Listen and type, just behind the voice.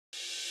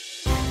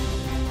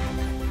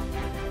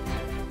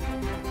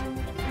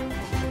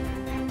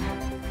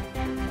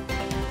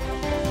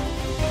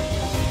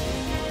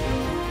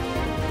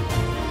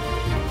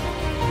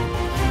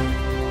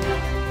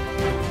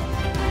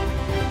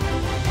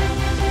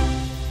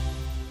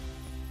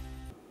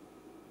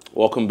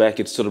Welcome back.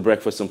 It's to the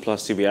Breakfast on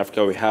Plus TV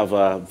Africa. We have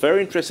a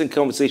very interesting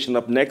conversation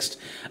up next.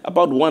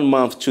 About 1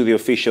 month to the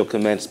official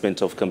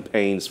commencement of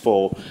campaigns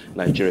for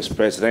Nigeria's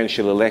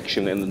presidential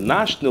election and the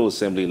National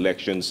Assembly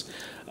elections,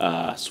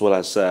 as well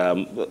as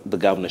the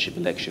governorship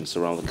elections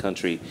around the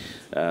country.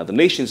 The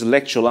nation's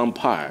electoral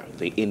umpire,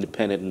 the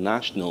Independent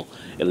National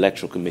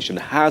Electoral Commission,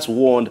 has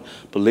warned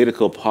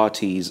political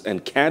parties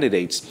and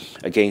candidates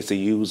against the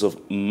use of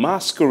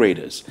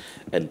masqueraders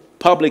and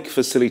public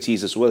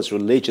facilities as well as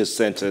religious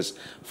centers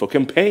for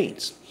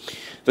campaigns.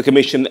 The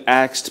Commission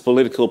asked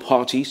political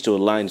parties to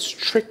align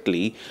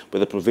strictly with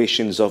the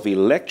provisions of the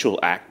Electoral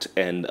Act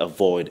and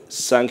avoid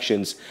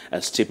sanctions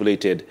as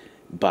stipulated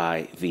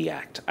by the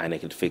Act.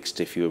 INEC had fixed,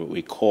 if you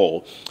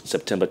recall,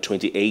 September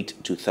 28,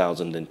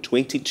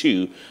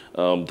 2022.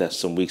 That's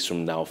some weeks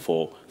from now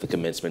for the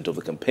commencement of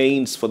the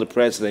campaigns for the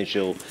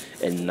presidential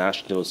and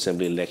National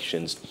Assembly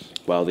elections,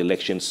 while the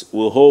elections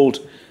will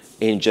hold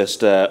in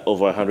just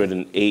over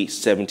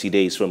 170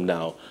 days from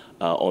now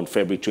on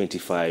February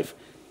 25,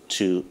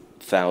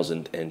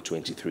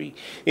 2023.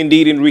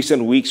 Indeed, in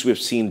recent weeks, we've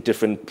seen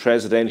different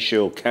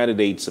presidential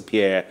candidates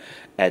appear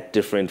at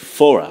different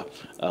fora,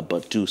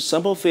 but do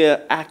some of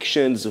their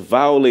actions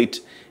violate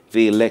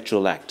the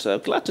Electoral Act?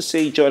 Glad to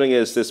see joining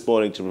us this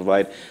morning to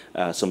provide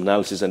some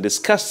analysis and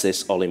discuss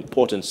this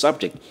all-important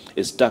subject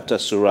is Dr.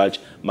 Suraj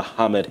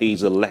Mohammad.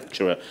 He's a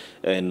lecturer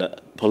in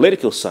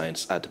political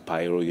science at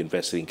Bayero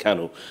University in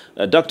Kano.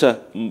 Dr.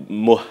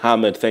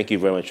 Mohammad, thank you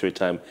very much for your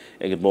time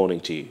and good morning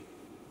to you.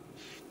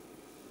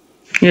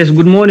 Yes,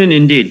 good morning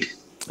indeed.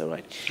 All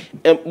right.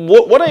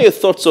 What are your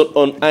thoughts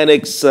on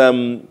INEC's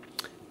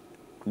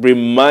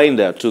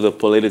reminder to the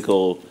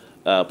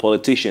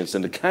politicians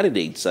and the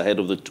candidates ahead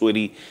of the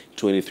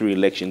 2023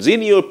 elections?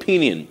 In your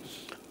opinion,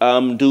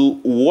 do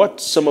what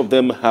some of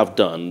them have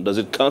done, does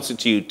it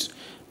constitute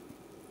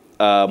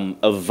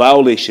a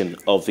violation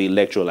of the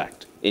Electoral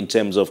Act in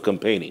terms of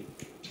campaigning?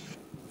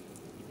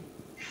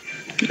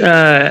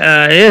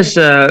 Yes,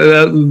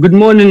 good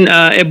morning,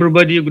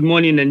 everybody. Good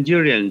morning,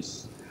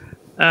 Nigerians.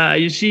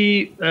 You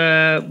see,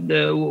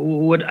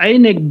 what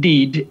INEC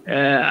did,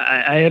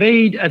 I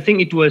read, I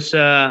think it was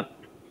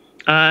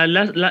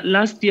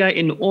last year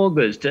in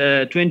August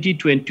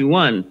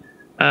 2021,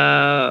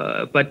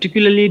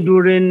 particularly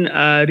during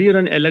a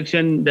rerun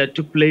election that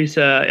took place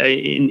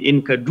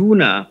in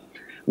Kaduna,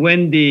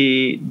 when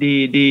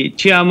the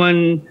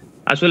chairman,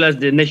 as well as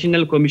the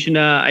National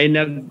Commissioner,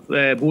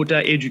 INEC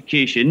Voter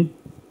Education,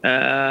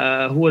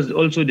 who was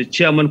also the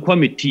chairman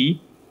committee,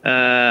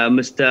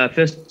 Mr.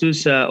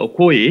 Festus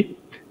Okoye,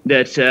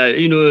 that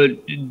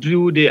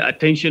drew the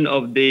attention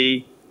of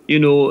the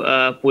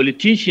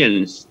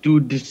politicians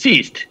to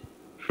desist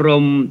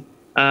from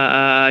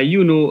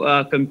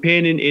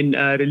campaigning in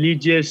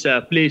religious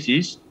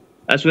places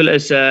as well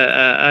as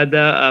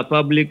other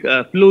public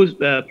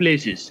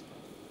places.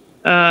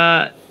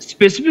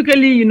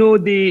 Specifically,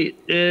 the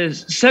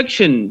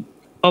section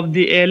of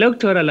the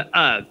Electoral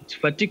Act,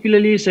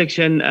 particularly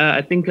section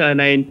I think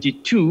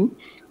 92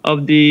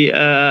 of the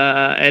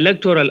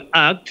Electoral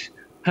Act,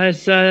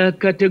 has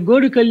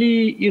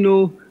categorically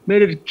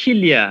made it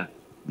clear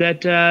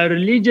that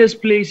religious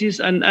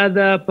places and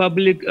other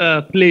public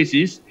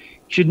places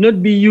should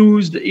not be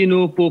used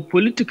for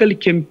political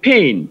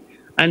campaign.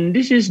 And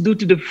this is due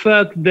to the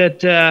fact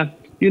that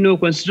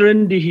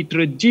considering the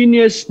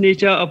heterogeneous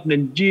nature of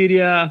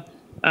Nigeria,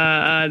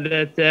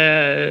 that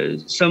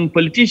some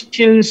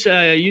politicians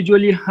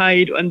usually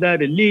hide under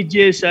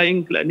religious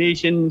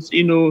inclinations,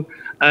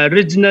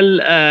 regional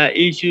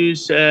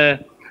issues,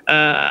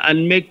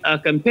 and make a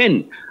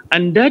campaign.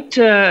 And that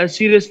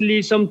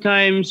seriously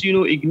sometimes,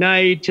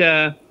 ignite,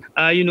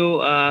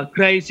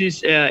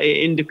 crisis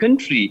in the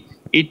country.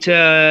 It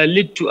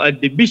led to a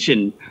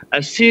division,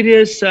 a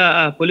serious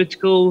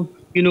political,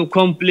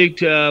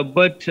 conflict,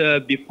 but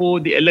before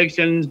the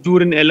elections,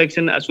 during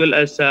election, as well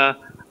as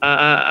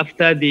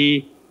after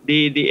the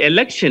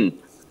election.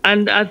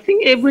 And I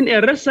think even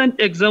a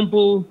recent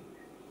example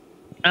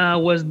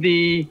was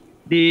the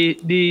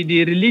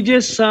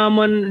religious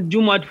sermon,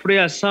 Jumat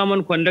prayer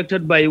sermon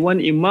conducted by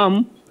one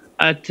imam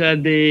at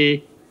at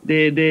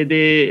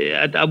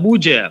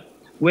Abuja,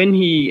 when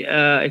he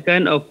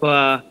kind of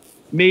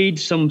made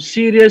some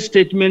serious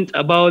statement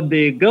about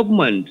the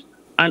government.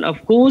 And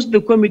of course, the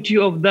committee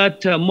of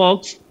that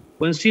mosque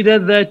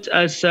considered that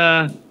as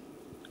a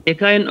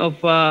kind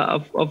of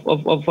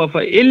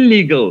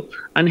illegal,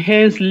 and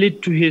hence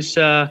led to his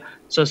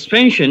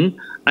suspension.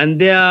 And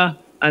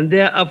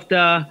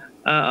thereafter,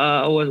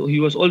 he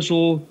was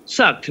also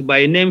sacked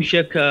by name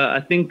Sheikh, I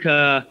think,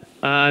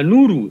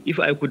 Nuru, if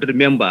I could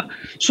remember.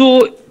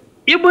 So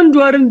even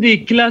during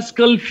the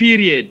classical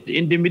period,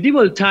 in the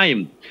medieval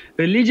time,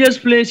 religious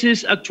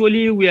places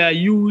actually were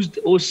used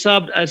or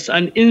served as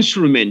an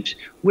instrument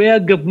where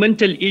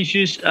governmental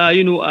issues,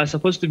 are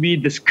supposed to be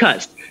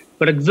discussed.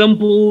 For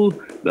example,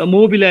 the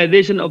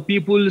mobilization of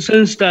people,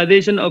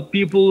 sensitization of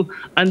people,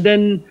 and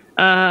then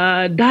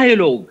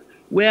dialogue,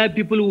 where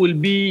people will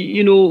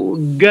be,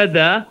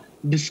 gather,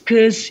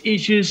 discuss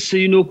issues,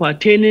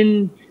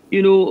 pertaining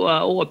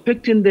or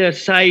affecting their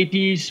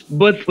societies,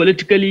 both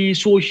politically,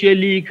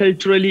 socially,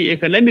 culturally,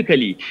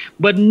 economically,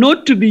 but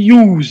not to be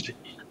used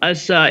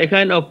as a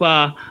kind of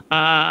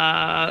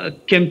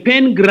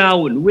campaign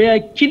ground where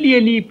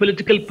clearly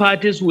political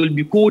parties will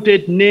be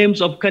quoted,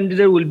 names of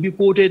candidates will be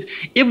quoted.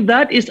 If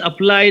that is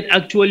applied,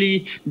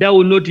 actually, that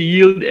will not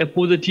yield a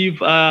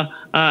positive,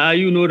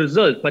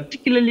 result,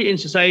 particularly in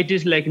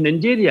societies like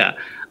Nigeria.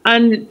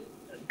 And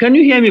can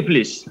you hear me,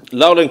 please?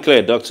 Loud and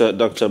clear, Dr.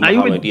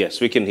 Mohammad.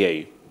 Yes, we can hear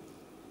you.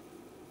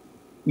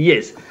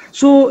 Yes.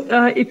 So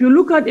if you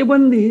look at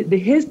even the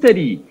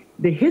history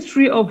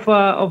of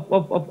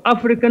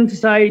African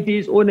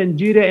societies, or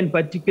Nigeria in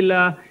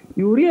particular,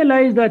 you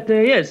realize that,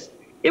 yes,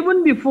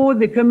 even before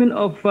the coming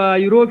of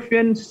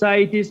European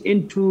societies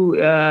into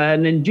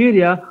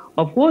Nigeria,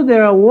 of course,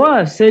 there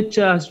was such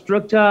a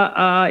structure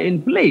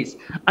in place.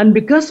 And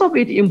because of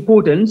its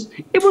importance,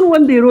 even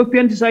when the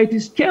European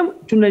societies came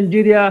to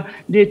Nigeria,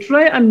 they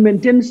try and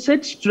maintain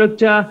such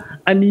structure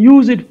and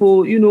use it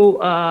for,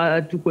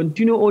 to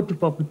continue or to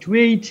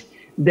perpetuate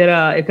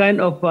their a kind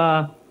of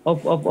a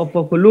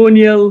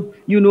colonial,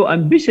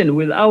 ambition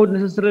without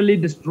necessarily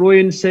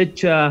destroying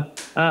such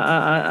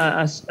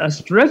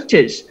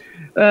structures.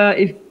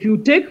 If you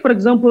take, for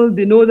example,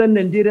 the northern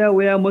Nigeria,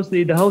 where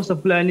mostly the House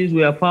of Planis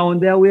were found,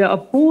 there were,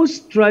 of course,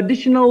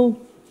 traditional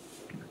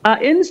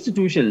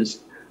institutions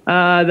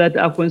that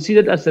are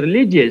considered as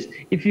religious.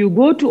 If you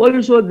go to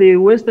also the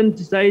Western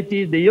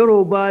societies, the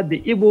Yoruba, the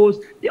Igbos,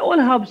 they all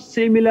have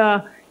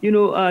similar,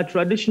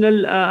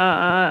 traditional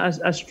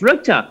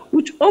structure,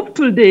 which up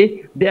to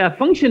today they are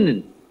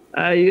functioning.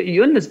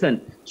 You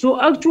understand?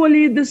 So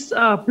actually, these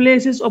are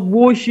places of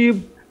worship.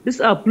 These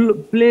are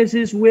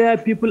places where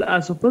people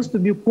are supposed to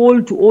be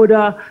called to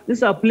order.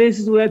 These are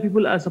places where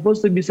people are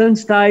supposed to be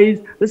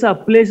sensitized. These are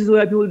places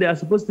where they are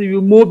supposed to be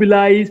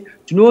mobilized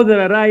to know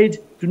their rights,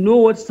 to know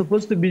what's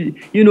supposed to be,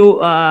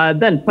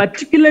 done.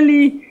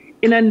 Particularly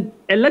in an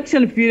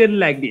election period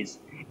like this,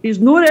 it's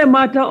not a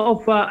matter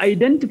of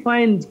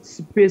identifying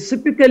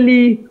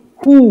specifically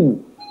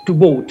who to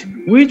vote,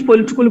 which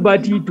political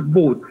party to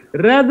vote.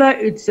 Rather,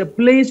 it's a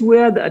place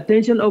where the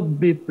attention of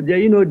the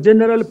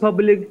general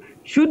public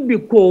should be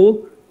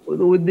called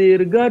with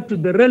regard to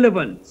the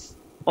relevance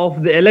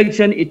of the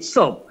election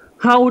itself,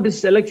 how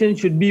this election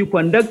should be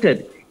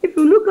conducted. If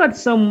you look at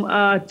some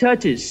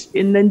churches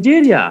in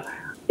Nigeria,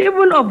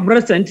 even of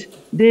recent,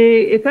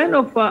 they kind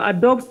of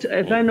adopt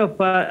a kind of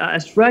a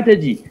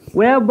strategy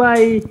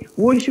whereby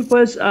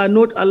worshippers are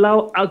not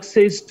allowed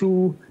access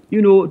to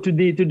to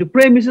the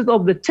premises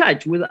of the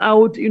church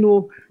without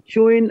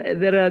showing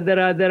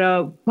there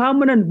are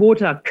permanent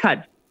voter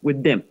card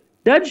with them.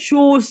 That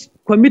shows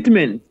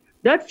commitment.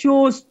 That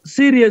shows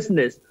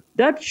seriousness.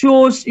 That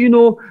shows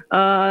the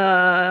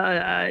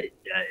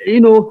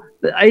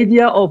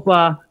idea of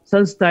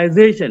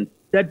sensitization,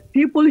 that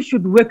people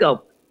should wake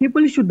up.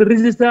 People should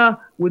register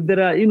with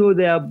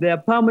their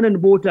permanent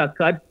voter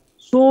card,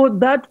 so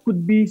that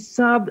could be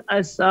served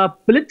as a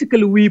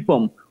political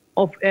weapon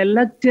of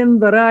electing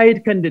the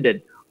right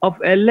candidate, of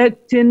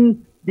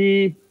electing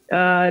the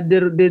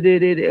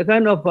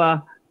kind of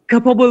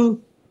capable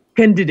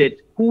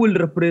candidate who will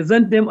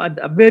represent them at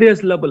a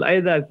various level,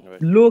 either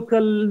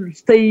local,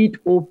 state,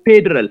 or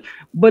federal.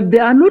 But they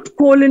are not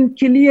calling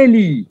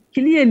clearly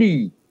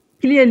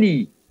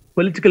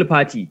political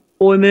party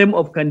or name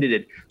of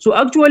candidate. So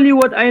actually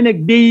what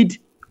INEC did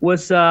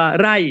was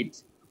right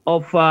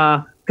of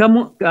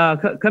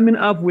coming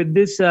up with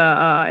this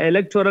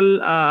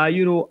electoral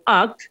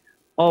act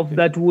of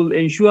that will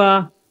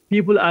ensure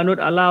people are not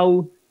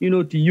allowed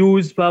to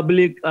use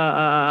public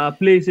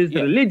places,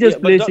 religious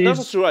places.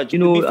 Dr. Suraj,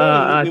 before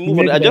we move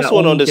on, I just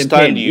want to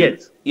understand you.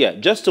 Yes. Yeah,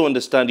 just to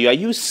understand you, are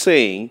you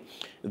saying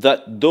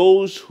that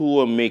those who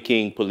are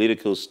making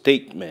political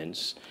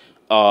statements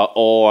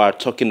or are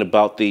talking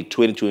about the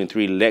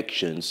 2023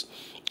 elections,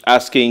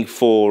 asking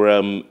for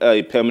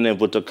a permanent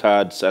voter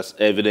cards as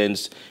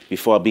evidence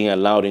before being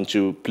allowed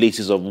into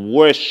places of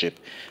worship,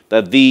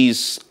 that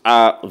these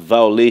are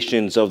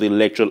violations of the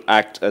Electoral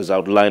Act as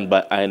outlined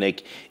by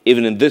INEC?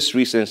 Even in this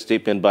recent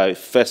statement by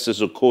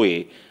Festus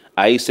Okoye,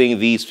 are you saying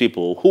these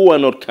people who are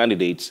not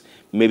candidates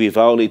may be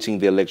violating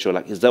the Electoral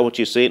Act? Is that what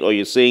you're saying? Or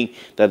you're saying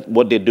that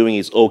what they're doing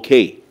is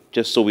okay?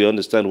 Just so we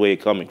understand where you're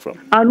coming from.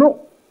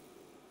 No.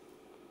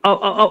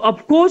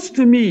 Of course,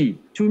 to me,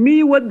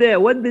 what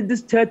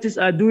these churches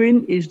are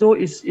doing is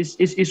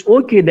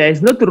okay. There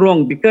is not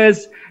wrong,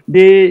 because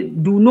they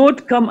do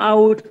not come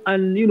out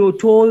and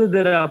told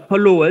their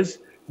followers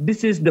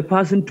this is the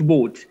person to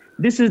vote,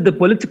 this is the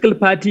political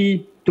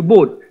party to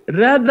vote.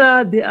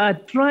 Rather, they are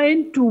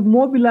trying to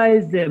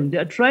mobilize them. They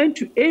are trying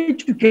to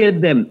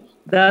educate them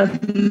that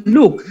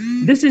look,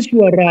 this is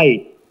your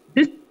right.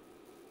 This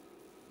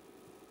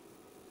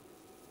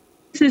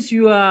is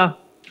your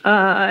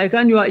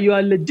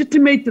your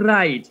legitimate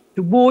right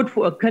to vote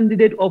for a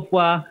candidate of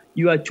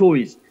your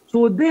choice.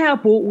 So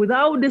therefore,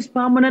 without this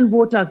permanent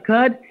voter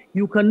card,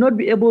 you cannot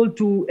be able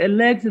to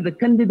elect the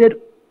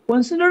candidate.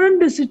 Considering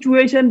the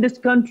situation this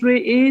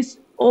country is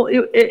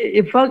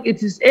in fact,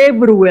 it is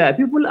everywhere.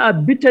 People are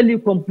bitterly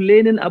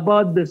complaining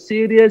about the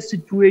serious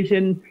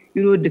situation,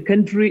 the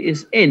country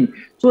is in.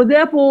 So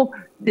therefore,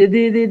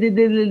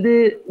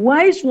 the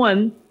wise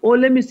one, or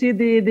let me say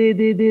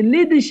the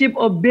leadership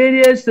of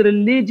various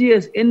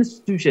religious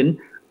institutions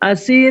are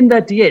saying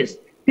that yes,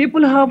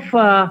 people have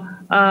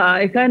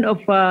a kind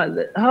of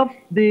have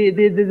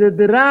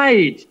the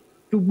right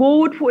to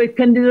vote for a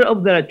candidate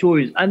of their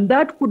choice, and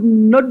that could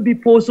not be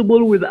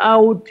possible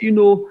without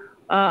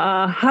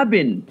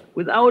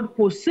without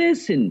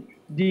possessing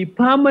the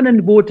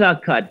permanent voter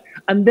card,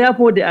 and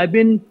therefore they have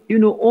been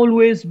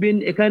always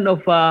been a kind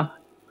of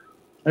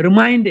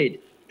reminded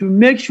to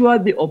make sure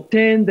they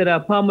obtain their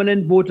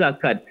permanent voter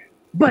card.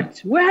 But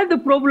where the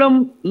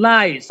problem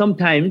lies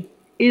sometimes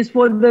is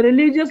for the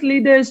religious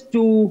leaders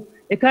to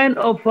a kind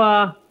of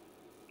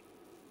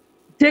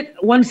take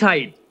one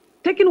side.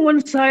 Taking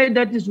one side,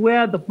 that is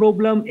where the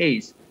problem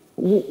is.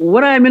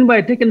 What I mean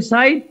by taking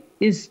side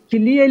is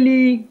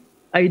clearly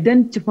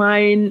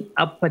identifying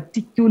a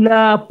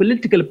particular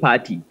political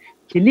party,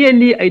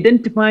 clearly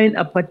identifying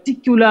a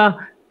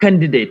particular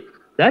candidate.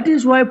 That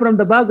is why from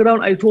the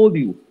background I told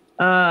you,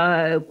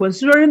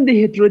 considering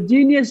the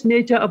heterogeneous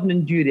nature of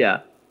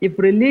Nigeria, if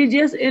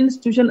religious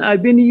institutions are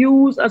being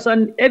used as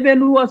an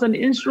avenue, as an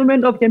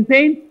instrument of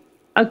campaign,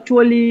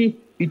 actually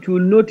it will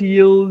not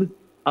yield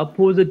a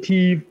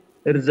positive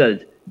result.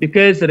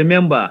 Because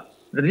remember,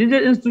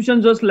 religious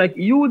institutions, just like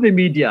you, the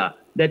media,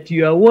 that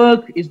your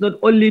work is not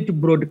only to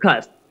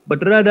broadcast,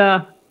 but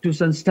rather to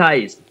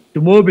sensitize,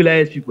 to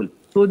mobilize people.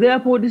 So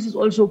therefore, this is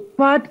also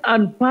part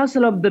and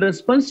parcel of the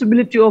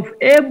responsibility of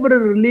every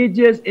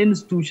religious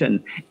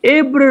institution,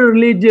 every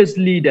religious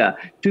leader,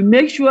 to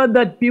make sure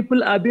that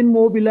people are being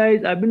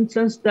mobilized, are being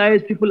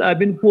sensitized, people are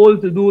being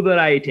told to do the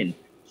right thing.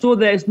 So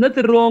there is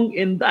nothing wrong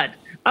in that.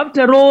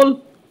 After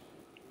all,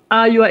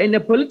 you are in a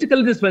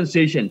political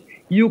dispensation.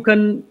 You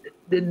can,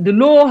 the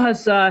law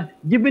has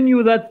given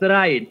you that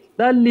right,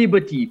 that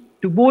liberty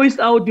to voice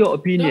out your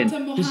opinion,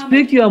 to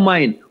speak your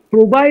mind,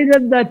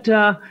 provided that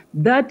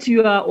that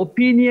your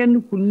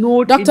opinion could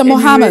not Dr. in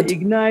Mohammad, any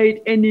way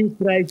ignite any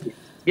crisis.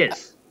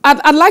 Yes.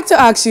 I'd like to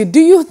ask you, do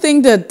you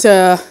think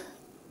that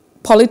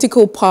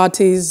political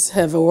parties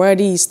have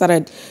already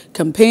started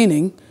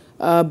campaigning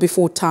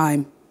before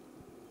time?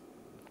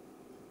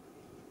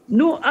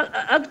 No,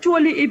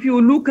 actually, if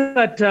you look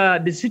at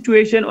the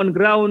situation on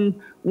ground,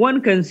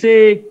 one can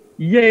say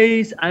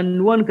yes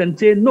and one can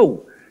say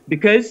no,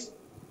 because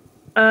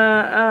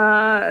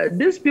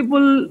these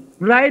people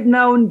right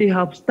now, they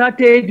have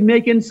started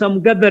making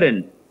some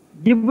gathering,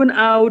 giving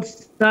out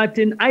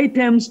certain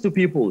items to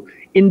people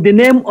in the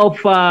name of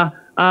a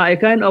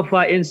kind of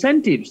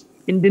incentives,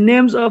 in the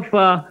names of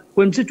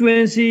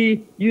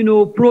constituency,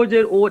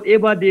 project or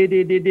whatever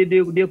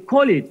they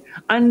call it.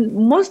 And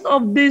most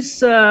of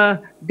this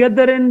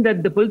gathering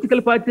that the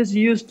political parties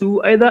used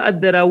to, either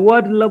at their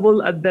ward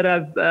level, at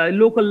their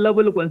local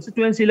level,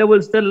 constituency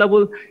level, state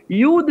level,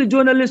 you, the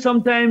journalists,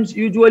 sometimes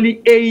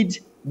usually aid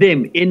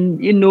them in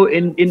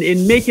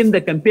making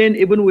the campaign,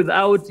 even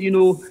without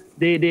the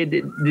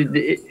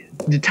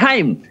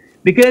time,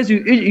 because you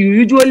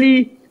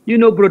usually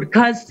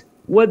broadcast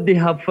what they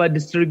have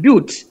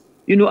distribute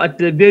at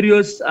the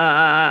various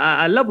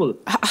level.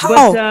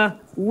 How? But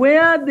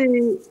where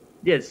they,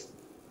 yes.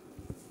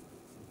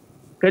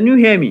 Can you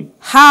hear me?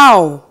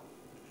 How?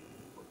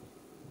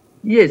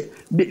 Yes.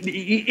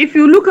 If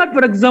you look at,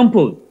 for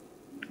example,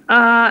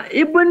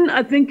 even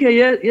I think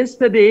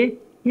yesterday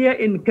here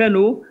in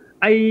Kano,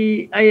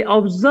 I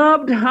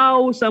observed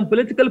how some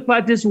political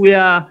parties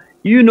were,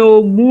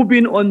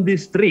 moving on the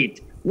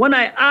street. When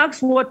I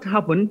asked what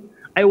happened,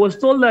 I was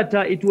told that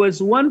it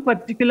was one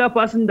particular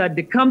person that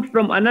they come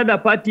from another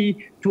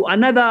party to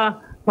another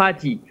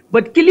party.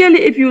 But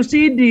clearly, if you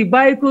see the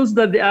vehicles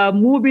that they are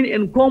moving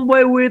in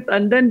convoy with,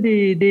 and then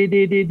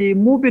the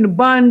moving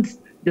bands,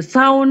 the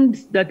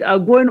sounds that are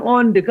going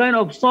on, the kind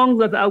of songs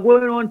that are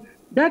going on,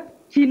 that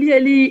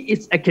clearly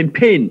is a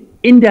campaign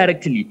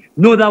indirectly,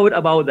 no doubt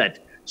about that.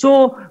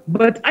 So,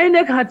 but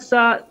INEC had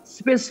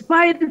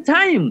specified the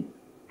time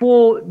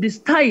for the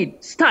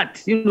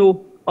start,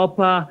 of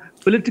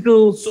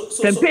political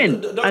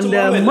campaign. And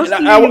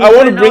I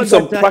want to bring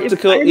some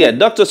practical,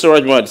 Dr.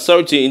 Suraj Mohammad,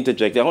 sorry to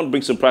interject. I want to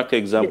bring some practical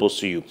examples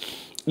to you.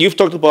 You've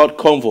talked about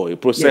convoy,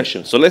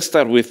 procession. Yes. So let's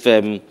start with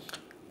the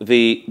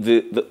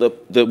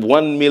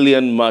 1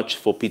 million march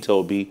for Peter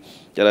Obi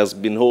that has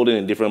been holding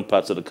in different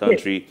parts of the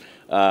country.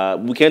 Yes.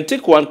 We can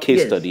take one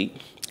case study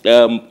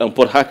on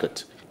Port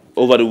Harcourt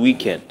over the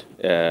weekend.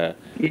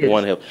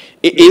 One help.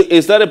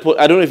 Is that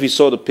I don't know if you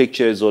saw the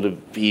pictures or the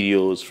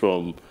videos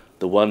from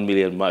the 1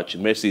 million march.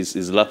 Mercy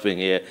is laughing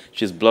here.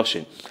 She's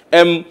blushing.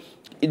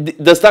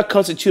 Does that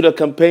constitute a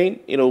campaign?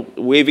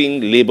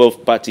 Waving Labour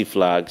Party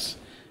flags,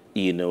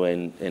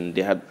 and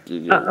they had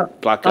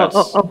placards.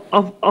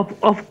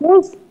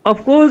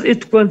 Of course,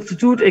 it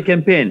constitutes a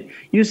campaign.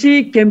 You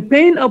see,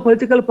 campaign of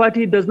political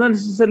party does not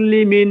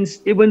necessarily mean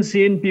even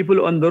seeing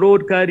people on the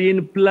road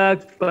carrying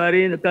flags,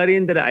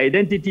 carrying their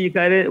identity,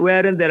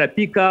 wearing their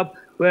pickup,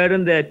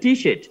 wearing their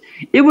T-shirt.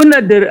 Even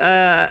at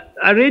the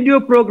radio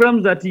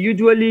programs that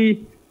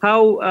usually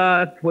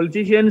how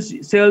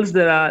politicians sells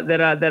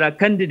their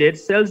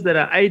candidates, sells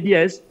their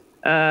ideas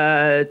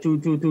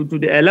to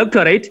the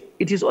electorate,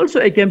 it is also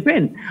a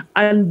campaign.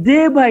 And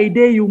day by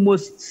day, you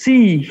must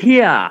see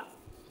here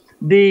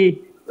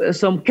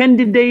some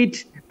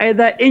candidate,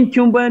 either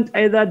incumbent,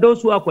 either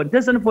those who are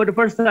contesting for the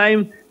first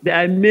time, they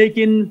are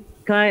making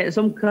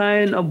some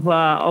kind of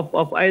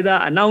either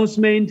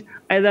announcement,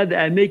 either they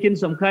are making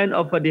some kind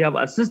of, they have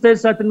assisted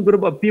certain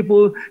group of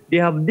people, they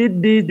have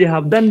did this, they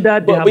have done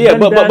that,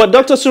 but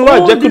Dr.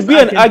 Suraj, there could be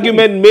an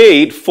argument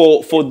made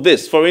for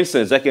this. For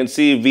instance, I can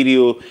see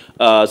video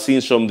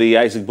scenes from the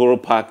Isaac Borough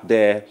Park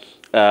there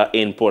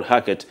in Port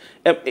Harcourt.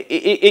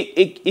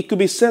 It could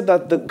be said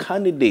that the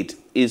candidate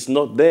is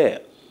not there.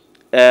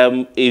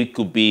 It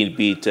could be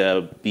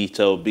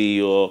Peter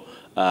Obi or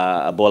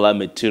Bola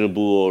Tinubu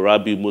or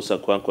Rabi Musa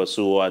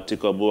Kwankwaso or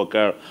Atiku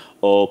Abubakar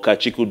or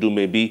Kachiku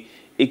Dumebi.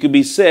 It could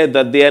be said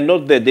that they are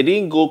not there. They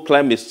didn't go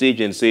climb a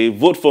stage and say,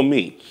 vote for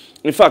me.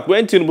 In fact,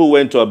 when Tinubu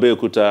went to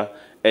Abeokuta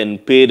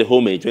and paid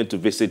homage, went to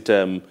visit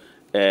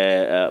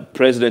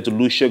President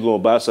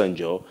Olusegun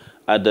Obasanjo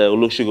at the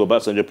Olusegun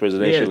Obasanjo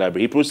Presidential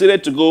Library, he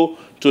proceeded to go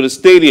to the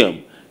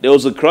stadium. There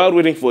was a crowd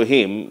waiting for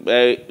him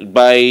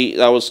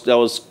that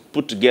was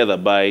put together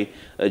by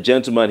a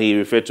gentleman he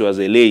referred to as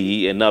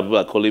Eleyi, and now people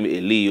are calling him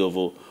Eleyi of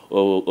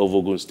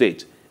Ogun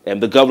State. And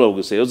the governor of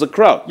Ogun State. It was a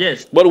crowd.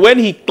 Yes. But when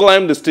he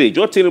climbed the stage,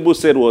 what Tinubu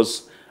said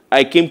was,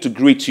 I came to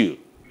greet you.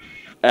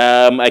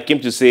 I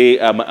came to say,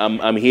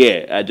 I'm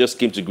here. I just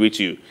came to greet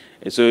you.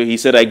 And so he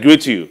said, I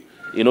greet you.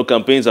 You know,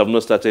 campaigns have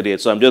not started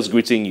yet, so I'm just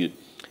greeting you.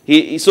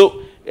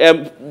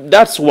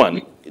 That's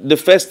one. The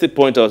first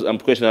point I'm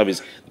questioning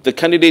is the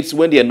candidates,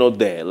 when they are not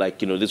there,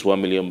 like, you know, this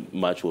 1 million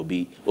march will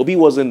be, Obi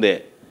wasn't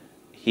there.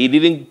 He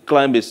didn't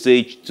climb the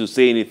stage to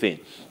say anything.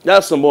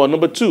 That's number one.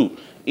 Number two,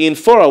 in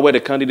fora where the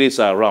candidates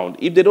are around,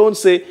 if they don't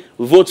say,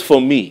 vote for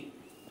me,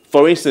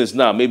 for instance,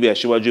 now, maybe at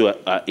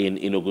Shiwaju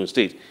in Ogun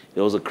State,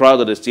 there was a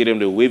crowd at the stadium,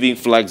 they were waving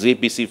flags,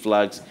 APC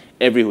flags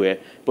everywhere,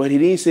 but he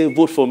didn't say,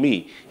 vote for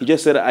me. He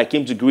just said, I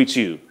came to greet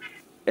you.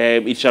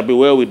 It shall be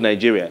well with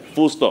Nigeria.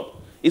 Full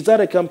stop. Is that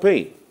a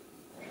campaign?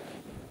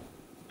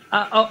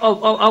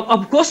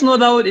 Of course, no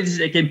doubt it is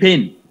a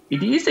campaign.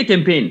 It is a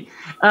campaign.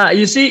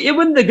 You see,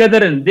 even the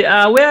gathering, they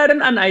are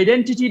wearing an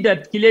identity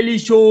that clearly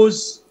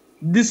shows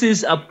this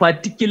is a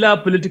particular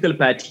political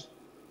party.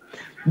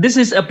 This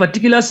is a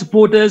particular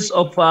supporters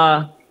of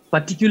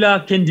particular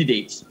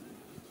candidates.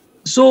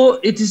 So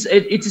it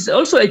is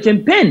also a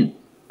campaign.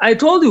 I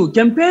told you,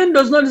 campaign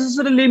does not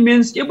necessarily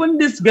mean even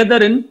this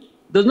gathering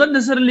does not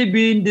necessarily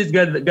mean this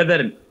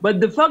gathering.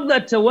 But the fact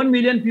that 1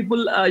 million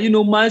people,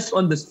 marched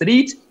on the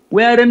street,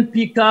 wearing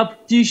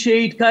pickup,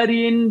 T-shirt,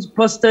 carrying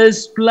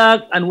posters,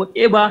 flag, and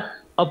whatever,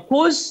 of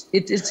course,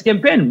 it is a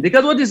campaign.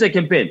 Because what is a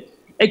campaign?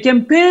 A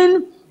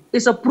campaign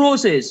is a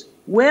process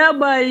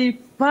whereby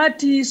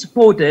party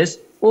supporters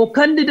or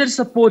candidate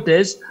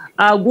supporters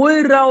are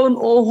going around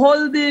or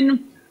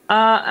holding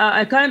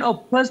a kind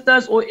of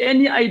posters or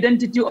any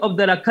identity of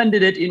their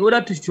candidate in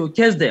order to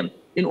showcase them,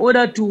 in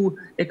order to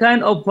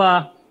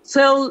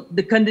sell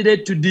the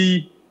candidate to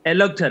the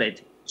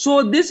electorate.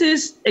 So this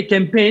is a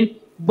campaign,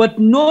 but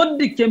not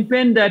the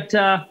campaign that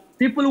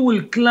people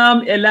will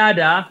climb a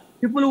ladder,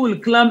 people will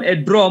climb a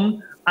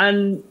drum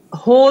and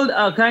hold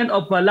a kind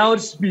of a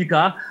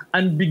loudspeaker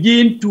and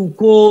begin to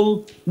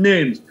call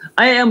names.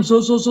 I am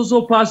so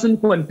person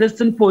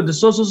contesting for the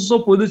so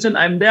position.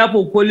 I'm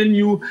therefore calling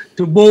you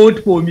to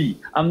vote for me.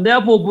 I'm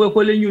therefore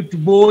calling you to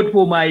vote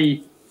for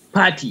my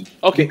party.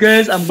 Okay.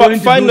 Because I'm going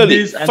to do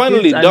this and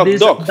finally, this and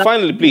Doc, this.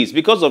 Finally, please,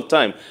 because of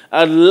time.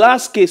 And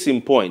last case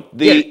in point,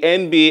 the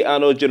NBA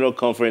Annual General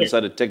Conference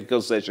had a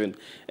technical session,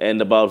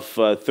 and about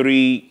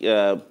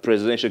 3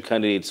 presidential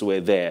candidates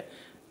were there.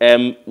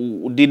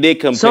 Did they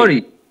campaign?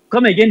 Sorry,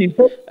 come again.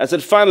 I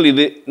said, finally,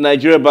 the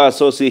Nigeria Bar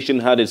Association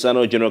had its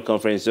annual general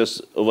conference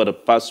just over the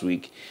past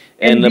week,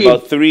 and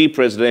about 3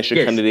 presidential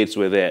candidates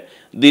were there.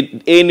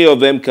 Did any of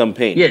them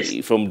campaign?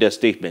 Yes. From their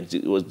statements,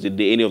 did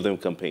any of them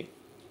campaign?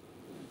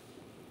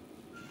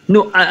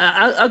 No,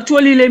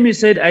 actually, let me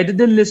say, I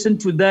didn't listen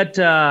to that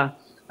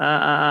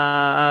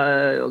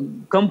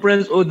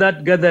conference or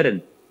that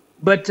gathering,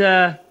 but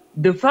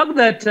the fact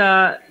that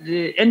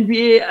the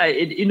NBA,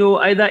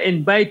 either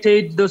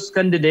invited those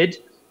candidates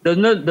does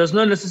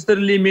not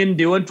necessarily mean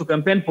they want to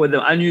campaign for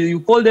them. And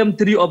you call them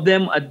 3 of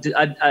them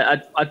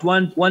at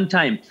one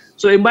time.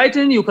 So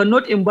inviting, you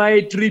cannot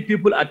invite 3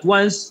 people at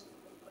once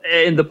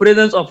in the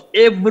presence of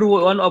every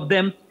one of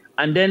them,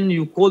 and then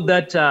you call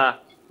that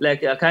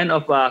like a kind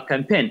of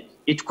campaign.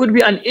 It could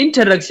be an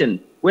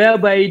interaction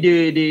whereby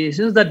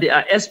since that they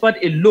are expert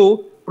in law,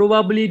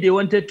 probably they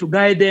wanted to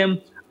guide them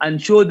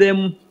and show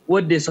them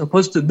what they're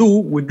supposed to do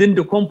within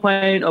the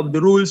confine of the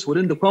rules,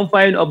 within the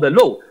confine of the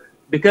law.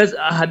 Because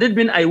had it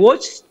been I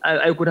watched,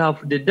 I could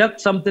have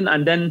deducted something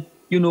and then,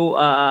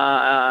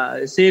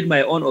 said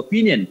my own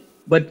opinion.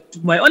 But to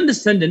my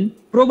understanding,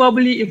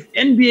 probably if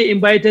NBA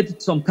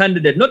invited some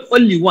candidate, not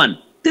only 1,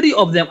 3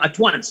 of them at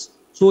once,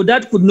 so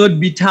that could not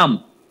be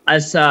termed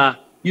as a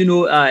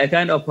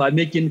kind of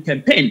making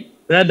campaign.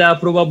 Rather,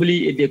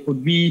 probably they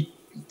could be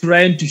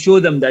trying to show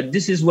them that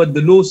this is what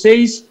the law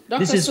says. Dr.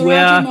 This is Suraj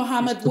where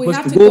Mohammad, we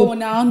have to go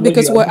now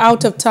because we're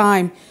out of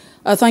time.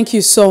 Thank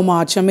you so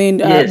much. I mean,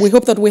 yes. We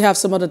hope that we have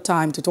some other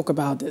time to talk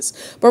about this.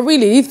 But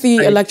really, if the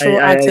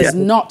Electoral Act has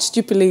not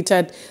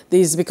stipulated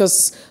this,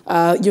 because,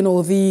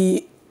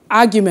 the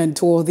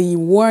argument or the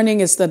warning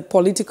is that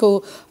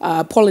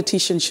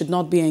politicians should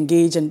not be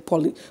engaged in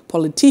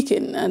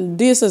politicking. And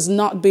this has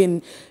not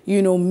been,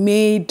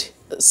 made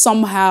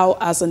somehow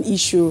as an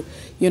issue,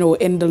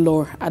 in the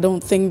law. I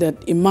don't think that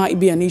it might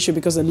be an issue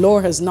because the law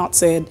has not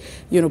said,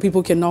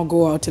 people cannot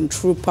go out and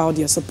troop out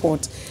their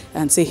support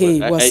and say, hey,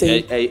 we're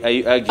saying. Are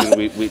you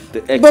arguing with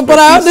the expert? But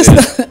I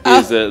understand.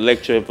 He's a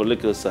lecturer in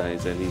political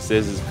science and he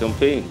says it's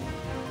campaign.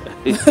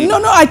 No,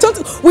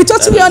 we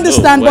totally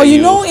understand. But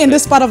in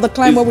this part of the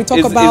climb where we talk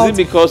about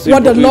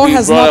what the law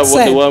has not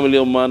said. The 1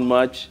 million man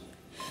march?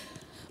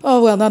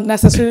 Oh, well, not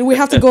necessarily. We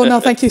have to go now.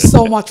 Thank you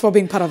so much for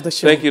being part of the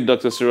show. Thank you,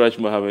 Dr. Suraj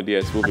Mohammad.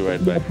 Yes, we'll be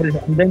right back.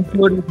 And then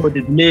sorry for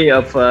the delay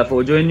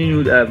for joining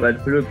you,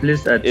 but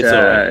please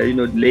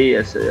delay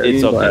us.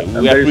 It's okay.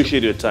 We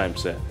appreciate your time,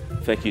 sir.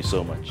 Thank you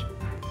so much.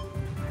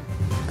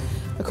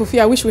 Kofi,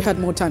 I wish we had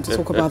more time to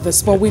talk about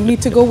this, but we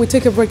need to go. We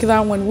take a break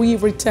now. When we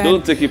return,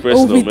 don't take it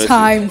personal. It will be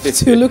time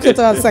to look at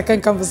our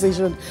second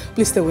conversation.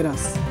 Please stay with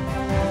us.